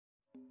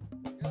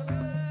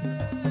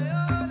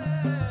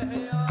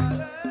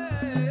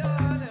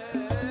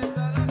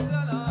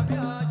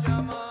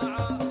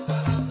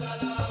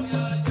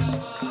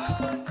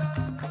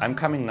I'm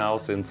coming now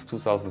since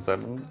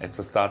 2007. It's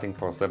a starting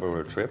for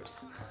several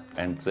trips.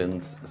 And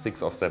since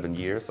 6 or 7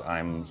 years,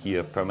 I'm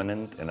here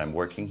permanent and I'm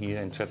working here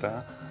in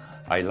Jeddah.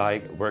 I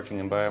like working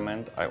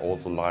environment. I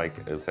also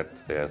like that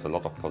there's a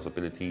lot of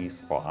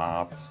possibilities for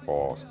arts,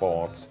 for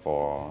sports,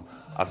 for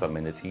other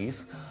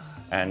amenities.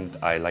 And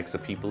I like the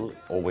people,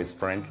 always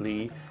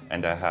friendly,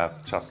 and I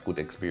have just good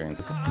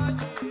experiences.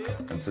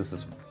 And this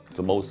is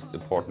the most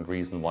important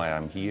reason why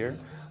I'm here.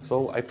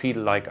 So I feel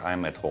like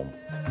I'm at home.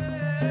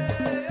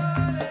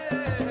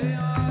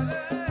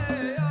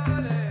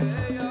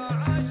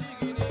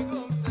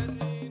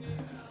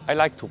 I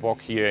like to walk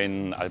here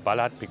in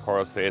Al-Balad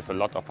because there's a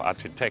lot of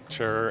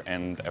architecture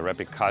and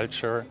Arabic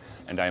culture,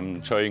 and I'm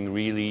enjoying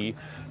really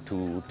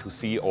to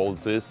see all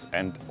this,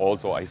 and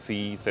also I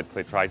see that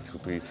they try to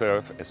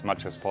preserve as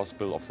much as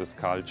possible of this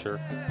culture.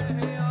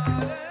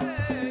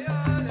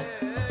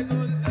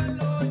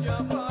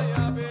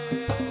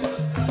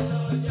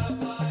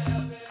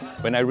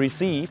 When I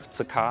received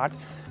the card,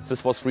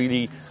 this was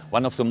really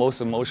one of the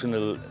most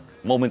emotional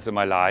moments in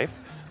my life,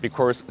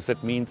 because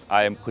that means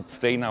I could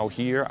stay now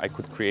here, I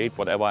could create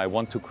whatever I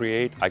want to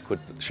create, I could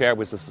share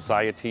with the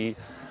society,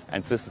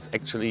 and this is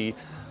actually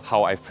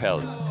how I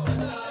felt.